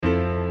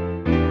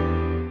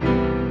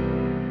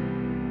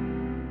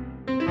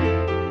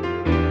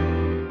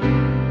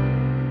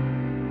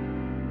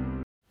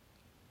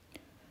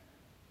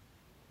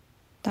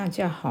大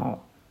家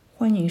好，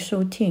欢迎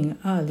收听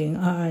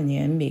2022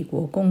年美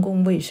国公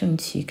共卫生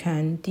期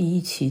刊第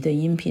1期的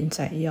音频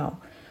摘要。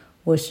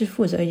我是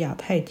负责亚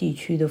太地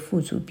区的副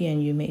主编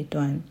于美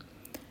端。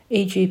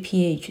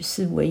AJPH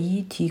是唯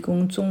一提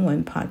供中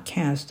文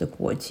podcast 的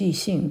国际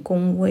性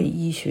公卫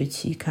医学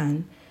期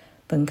刊。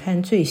本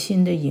刊最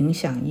新的影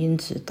响因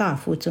子大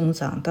幅增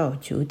长到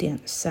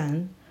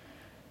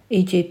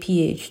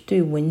 9.3。AJPH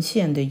对文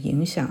献的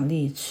影响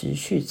力持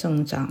续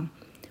增长，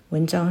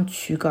文章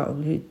取稿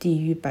率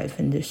低于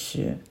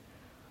 10%。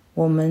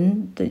 我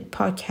们的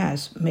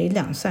podcast 每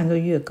2-3个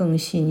月更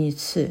新一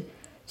次，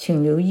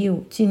请留意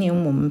今年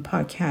我们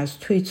podcast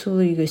推出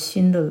了一个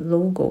新的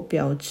logo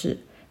标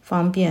志，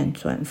方便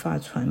转发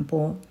传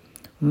播。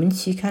我们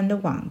期刊的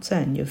网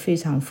站有非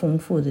常丰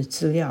富的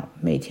资料，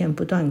每天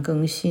不断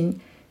更新，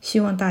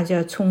希望大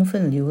家充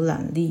分浏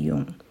览利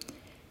用。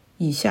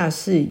以下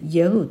是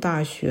耶鲁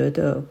大学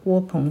的郭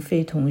鹏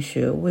飞同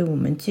学为我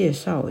们介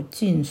绍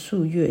近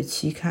数月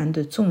期刊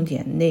的重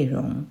点内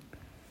容。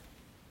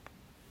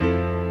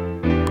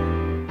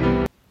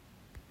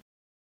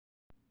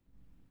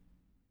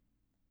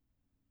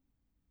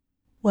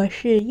我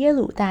是耶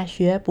鲁大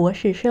学博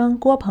士生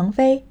郭鹏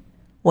飞，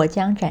我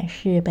将展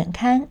示本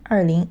刊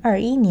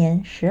2021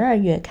年12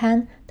月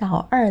刊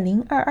到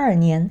2022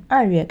年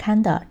2月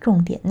刊的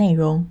重点内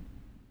容。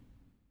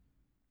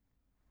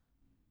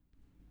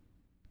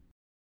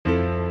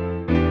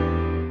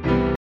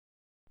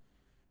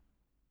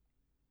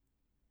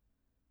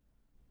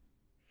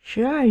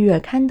12月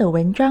刊的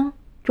文章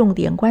重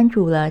点关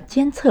注了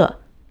监测、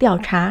调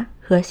查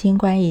和新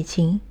冠疫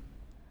情，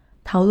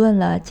讨论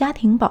了家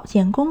庭保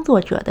健工作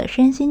者的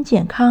身心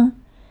健康、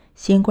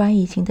新冠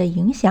疫情的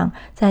影响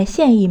在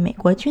现役美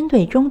国军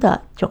队中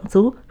的种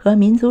族和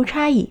民族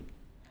差异，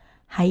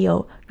还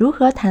有如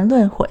何谈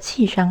论火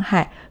器伤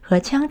害和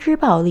枪支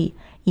暴力，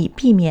以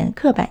避免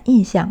刻板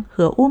印象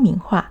和污名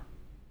化。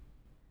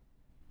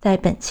在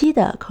本期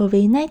的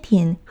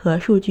COVID-19 和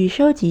数据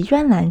收集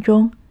专栏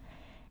中，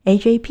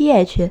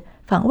 AJPH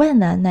访问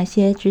了那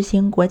些执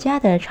行国家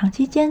的长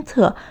期监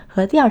测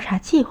和调查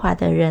计划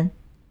的人。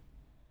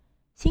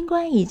新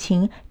冠疫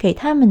情给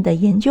他们的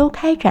研究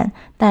开展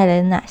带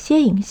来了哪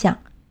些影响，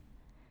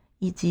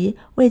以及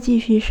为继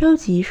续收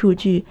集数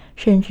据，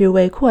甚至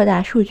为扩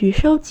大数据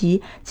收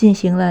集进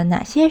行了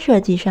哪些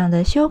设计上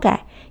的修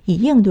改，以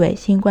应对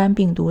新冠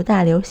病毒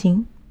大流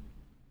行。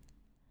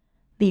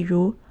例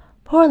如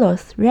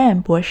Paulos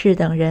Ram 博士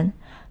等人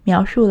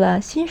描述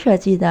了新设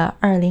计的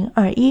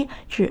2021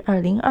至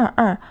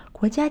2022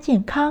国家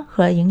健康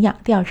和营养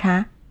调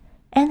查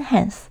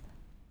Enhance。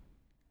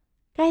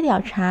该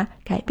调查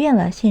改变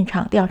了现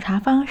场调查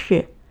方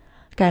式，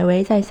改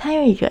为在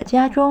参与者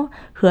家中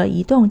和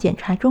移动检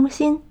查中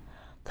心，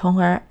从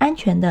而安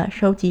全地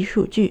收集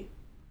数据。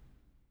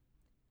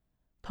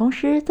同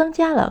时增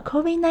加了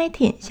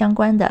COVID-19 相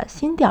关的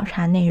新调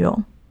查内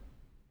容。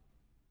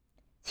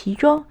其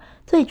中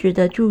最值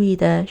得注意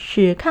的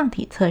是抗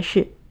体测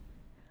试，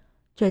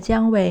这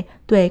将为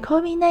对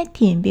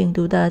COVID-19 病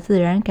毒的自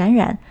然感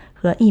染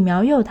和疫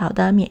苗诱导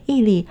的免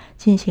疫力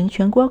进行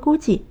全国估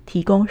计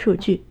提供数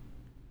据。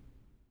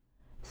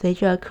随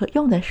着可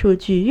用的数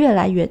据越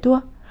来越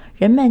多，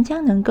人们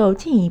将能够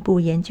进一步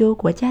研究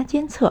国家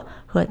监测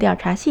和调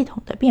查系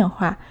统的变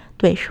化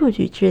对数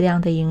据质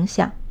量的影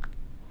响，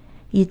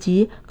以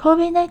及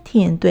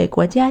COVID-19 对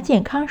国家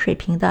健康水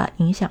平的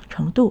影响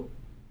程度。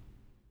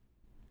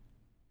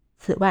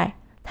此外，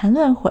谈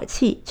论火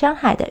器伤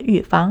害的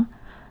预防、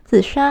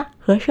自杀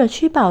和社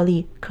区暴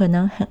力可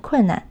能很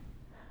困难，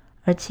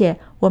而且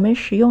我们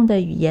使用的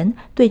语言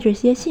对这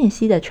些信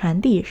息的传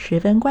递十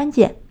分关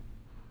键，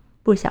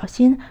不小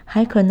心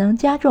还可能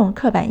加重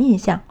刻板印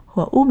象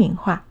或污名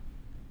化。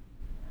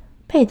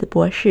佩兹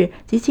博士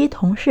及其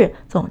同事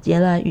总结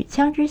了与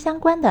枪支相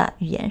关的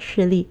语言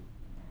事例，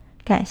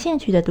感兴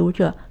趣的读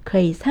者可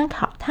以参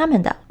考他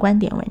们的观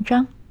点文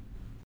章。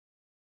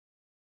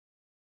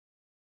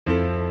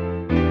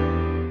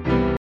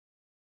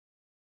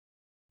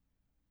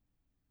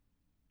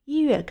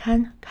1月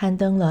刊刊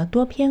登了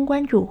多篇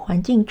关注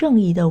环境正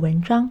义的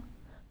文章，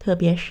特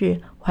别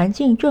是环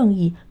境正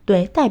义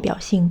对代表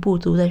性不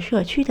足的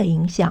社区的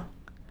影响，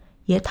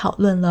也讨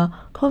论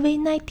了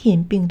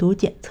COVID-19 病毒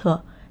检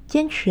测、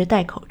坚持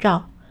戴口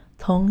罩、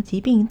从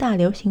疾病大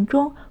流行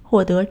中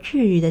获得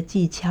治愈的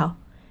技巧，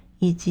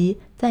以及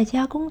在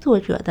家工作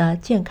者的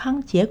健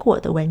康结果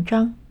的文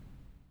章。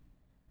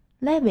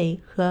Levy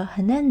和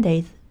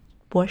Hernandez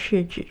博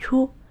士指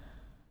出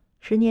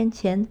，10年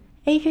前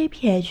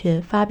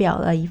AJPH 发表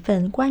了一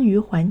份关于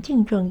环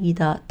境正义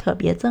的特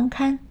别增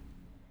刊，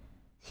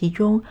其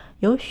中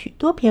有许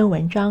多篇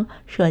文章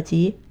涉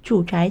及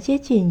住宅接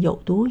近有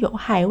毒有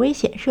害危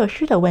险设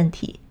施的问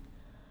题，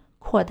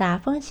扩大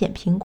风险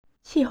评估、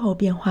气候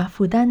变化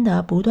负担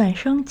的不断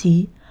升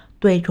级、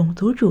对种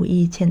族主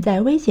义潜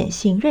在危险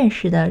性认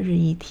识的日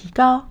益提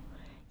高，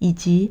以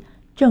及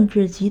政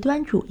治极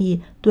端主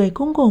义对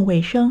公共卫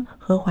生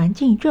和环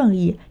境正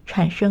义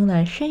产生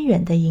了深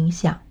远的影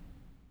响。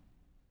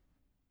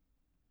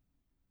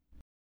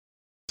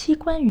期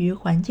关于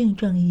环境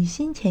正义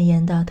新前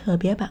沿的特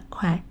别板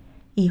块，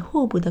以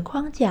互补的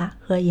框架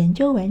和研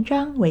究文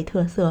章为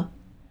特色，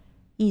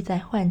意在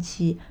唤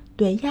起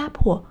对压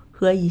迫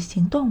和以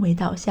行动为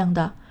导向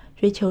的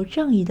追求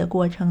正义的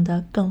过程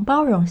的更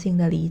包容性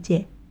的理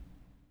解。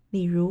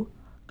例如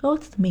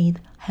Goldsmith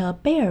还有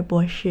贝尔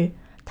博士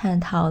探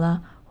讨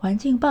了环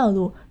境暴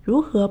露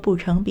如何不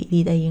成比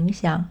例地影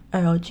响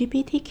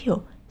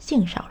LGBTQ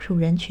性少数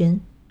人群，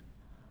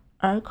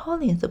而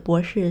Collins 博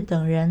士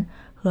等人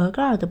和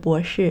Gard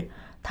博士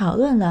讨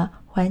论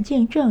了环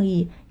境正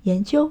义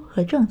研究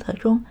和政策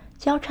中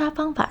交叉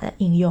方法的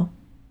应用。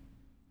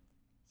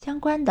相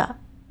关的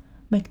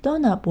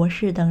McDonough 博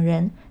士等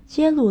人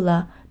揭露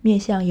了面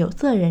向有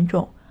色人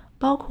种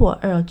包括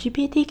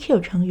LGBTQ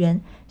成员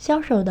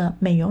销售的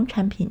美容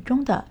产品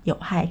中的有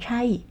害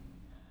差异，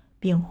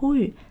并呼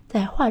吁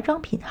在化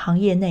妆品行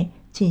业内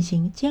进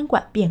行监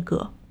管变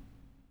革。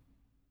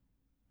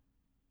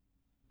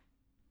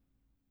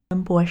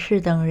博士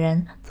等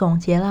人总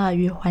结了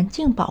与环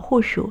境保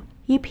护署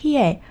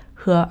EPA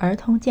和儿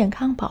童健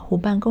康保护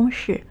办公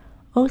室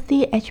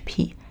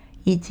OCHP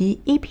以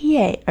及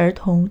EPA 儿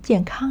童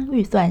健康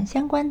预算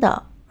相关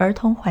的儿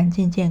童环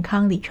境健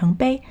康里程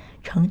碑、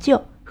成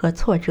就和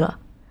挫折，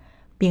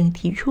并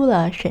提出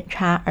了审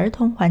查儿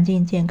童环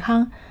境健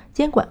康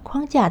监管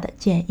框架的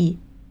建议，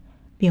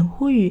并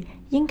呼吁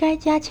应该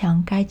加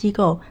强该机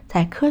构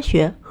在科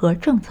学和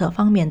政策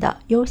方面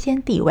的优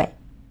先地位。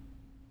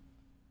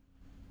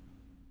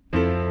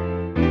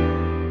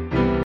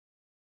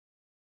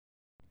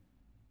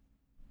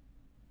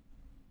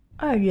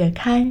2月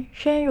刊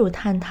深入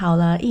探讨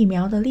了疫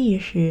苗的历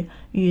史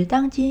与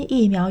当今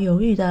疫苗犹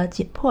豫的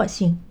紧迫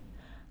性，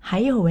还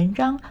有文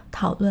章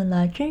讨论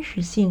了真实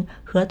性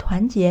和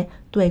团结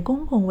对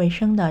公共卫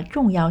生的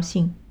重要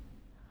性。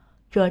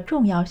这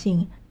重要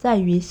性在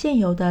与现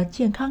有的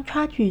健康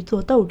差距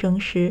做斗争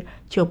时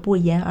就不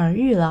言而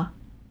喻了。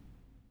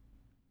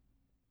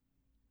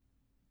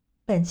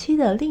本期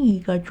的另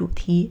一个主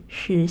题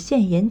是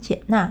腺盐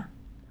减钠。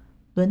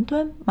伦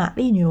敦玛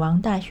丽女王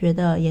大学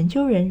的研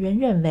究人员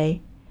认为，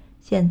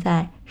现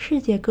在世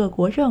界各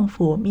国政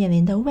府面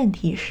临的问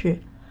题是，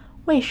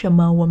为什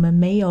么我们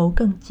没有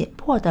更紧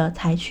迫地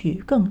采取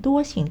更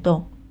多行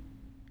动？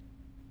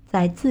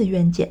在自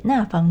愿减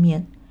钠方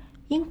面，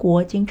英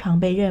国经常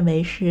被认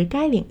为是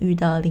该领域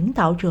的领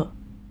导者。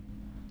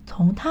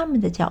从他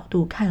们的角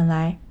度看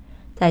来，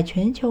在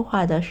全球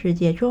化的世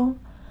界中，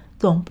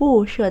总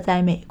部设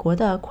在美国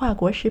的跨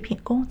国食品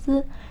公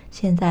司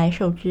现在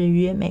受制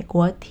于美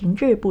国停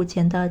滞不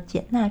前的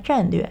减钠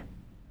战略，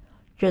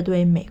这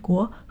对美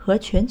国和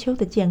全球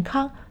的健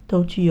康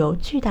都具有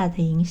巨大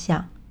的影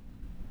响。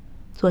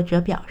作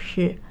者表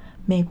示，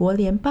美国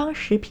联邦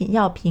食品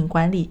药品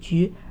管理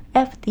局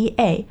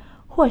FDA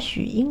或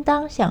许应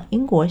当向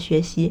英国学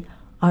习，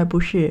而不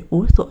是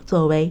无所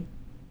作为。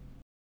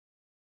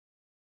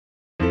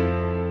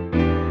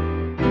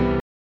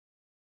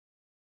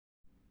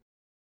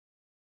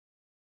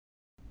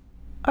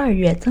2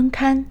月增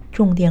刊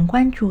重点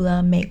关注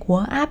了美国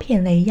阿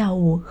片类药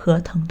物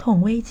和疼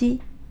痛危机，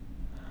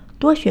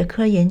多学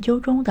科研究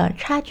中的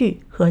差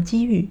距和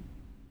机遇。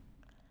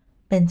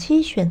本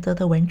期选择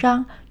的文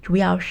章主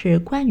要是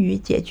关于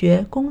解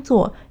决工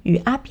作与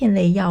阿片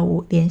类药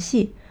物联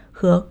系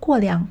和过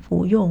量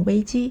服用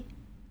危机。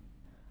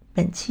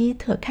本期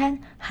特刊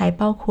还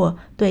包括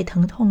对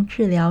疼痛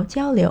治疗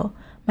交流、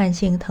慢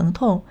性疼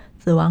痛、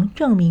死亡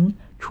证明、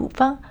处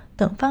方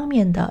等方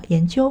面的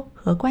研究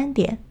和观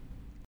点。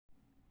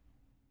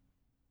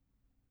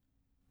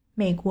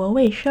美国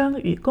卫生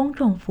与公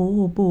众服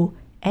务部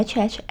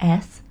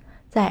HHS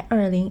在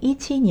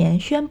2017年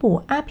宣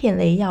布阿片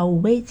类药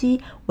物危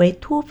机为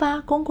突发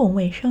公共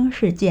卫生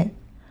事件，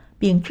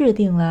并制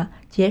定了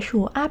结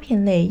束阿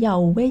片类药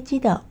物危机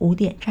的5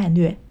点战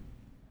略。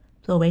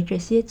作为这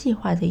些计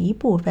划的一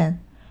部分，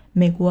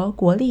美国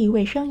国立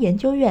卫生研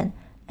究院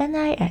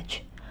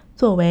NIH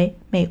作为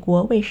美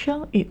国卫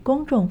生与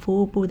公众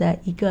服务部的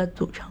一个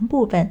组成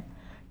部分，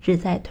旨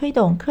在推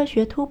动科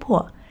学突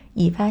破，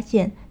以发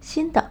现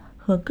新的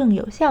和更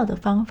有效的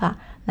方法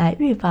来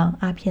预防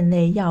阿片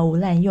类药物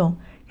滥用、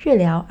治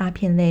疗阿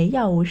片类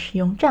药物使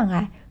用障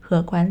碍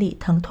和管理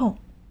疼痛。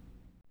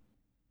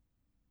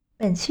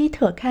本期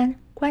特刊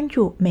关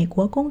注美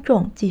国公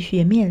众继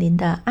续面临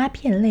的阿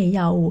片类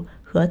药物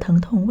和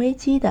疼痛危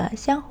机的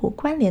相互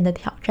关联的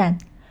挑战，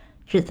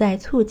旨在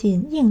促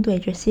进应对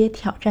这些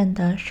挑战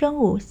的生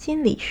物、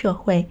心理、社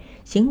会、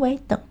行为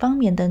等方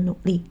面的努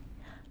力。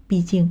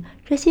毕竟，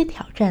这些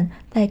挑战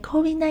在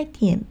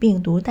COVID-19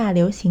 病毒大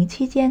流行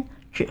期间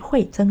只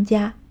会增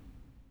加。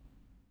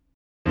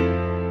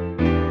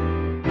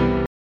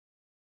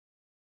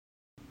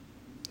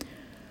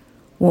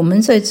我们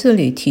在这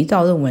里提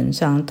到的文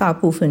章，大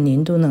部分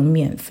您都能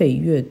免费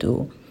阅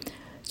读。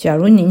假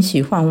如您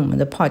喜欢我们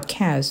的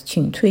podcast，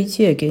 请推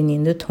荐给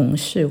您的同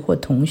事或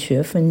同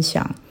学分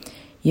享。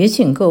也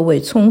请各位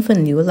充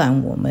分浏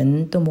览我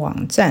们的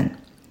网站。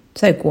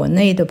在国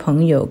内的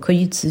朋友可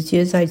以直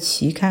接在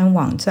期刊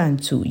网站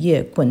主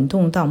页滚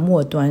动到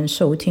末端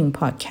收听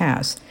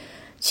podcast。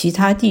其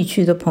他地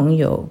区的朋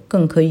友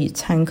更可以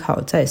参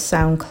考在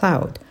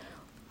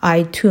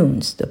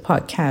SoundCloud、iTunes 的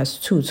Podcast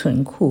储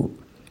存库。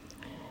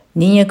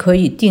您也可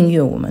以订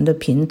阅我们的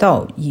频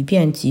道，以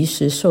便及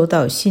时收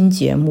到新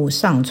节目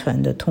上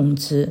传的通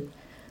知。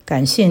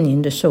感谢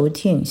您的收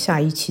听，下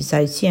一期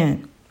再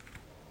见。